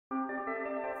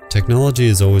Technology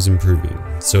is always improving,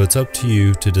 so it's up to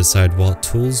you to decide what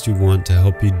tools you want to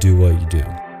help you do what you do.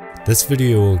 This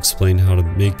video will explain how to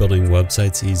make building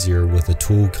websites easier with a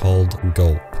tool called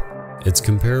Gulp. It's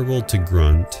comparable to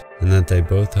Grunt in that they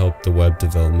both help the web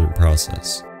development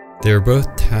process. They are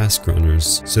both task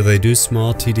runners, so they do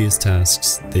small tedious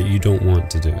tasks that you don't want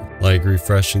to do, like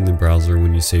refreshing the browser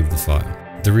when you save the file.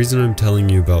 The reason I'm telling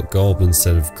you about Gulp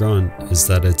instead of Grunt is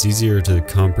that it's easier to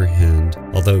comprehend,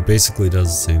 although it basically does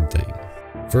the same thing.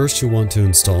 First, you'll want to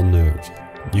install Node.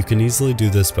 You can easily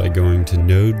do this by going to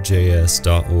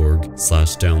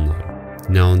nodejs.org/download.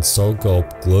 Now install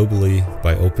Gulp globally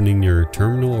by opening your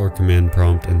terminal or command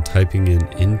prompt and typing in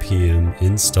npm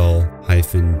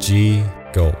install-g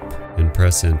gulp and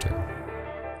press enter.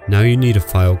 Now you need a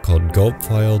file called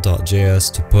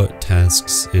gulpfile.js to put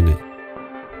tasks in it.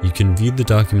 You can view the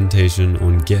documentation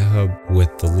on GitHub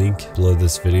with the link below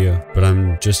this video, but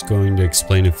I'm just going to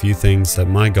explain a few things that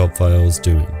my Gulp file is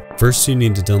doing. First, you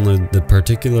need to download the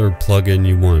particular plugin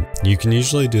you want. You can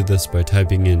usually do this by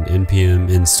typing in npm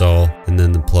install and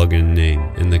then the plugin name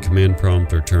in the command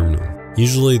prompt or terminal.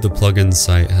 Usually the plugin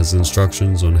site has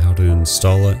instructions on how to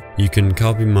install it. You can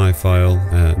copy my file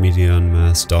at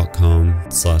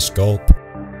mediaunmask.com/gulp.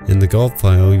 In the Gulp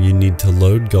file, you need to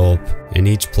load Gulp and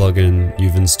each plugin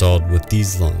you've installed with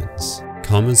these lines.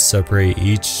 Commas separate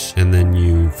each, and then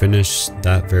you finish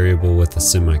that variable with a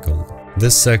semicolon.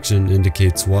 This section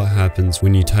indicates what happens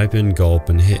when you type in Gulp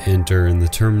and hit enter in the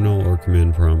terminal or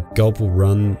command prompt. Gulp will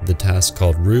run the task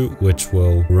called root, which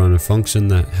will run a function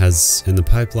that has in the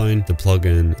pipeline the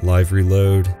plugin live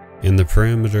reload and the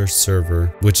parameter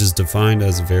server, which is defined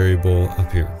as a variable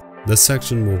up here. This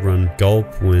section will run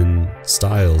Gulp when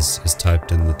styles is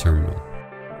typed in the terminal.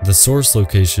 The source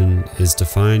location is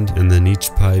defined and then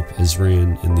each pipe is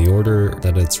ran in the order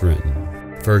that it's written.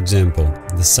 For example,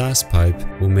 the Sass pipe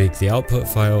will make the output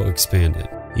file expanded.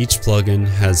 Each plugin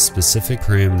has specific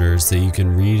parameters that you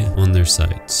can read on their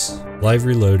sites. Live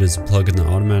Reload is a plugin that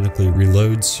automatically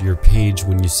reloads your page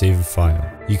when you save a file.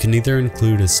 You can either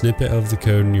include a snippet of the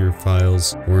code in your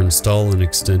files or install an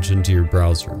extension to your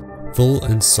browser. Full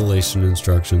installation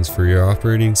instructions for your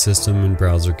operating system and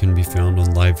browser can be found on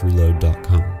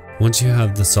livereload.com. Once you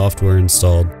have the software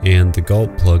installed and the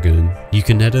Gulp plugin, you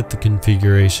can edit the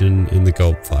configuration in the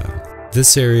Gulp file.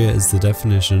 This area is the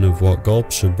definition of what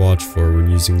Gulp should watch for when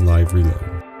using Live Reload.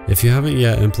 If you haven't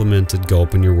yet implemented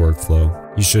Gulp in your workflow,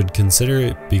 you should consider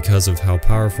it because of how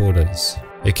powerful it is.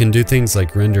 It can do things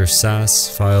like render Sass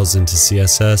files into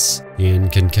CSS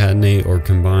and concatenate or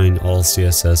combine all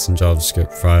CSS and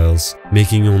JavaScript files,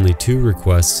 making only 2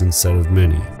 requests instead of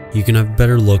many. You can have a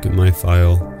better look at my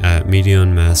file at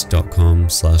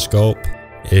mediaunmask.com/gulp.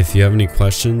 If you have any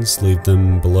questions, leave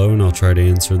them below and I'll try to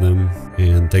answer them,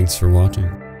 and thanks for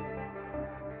watching.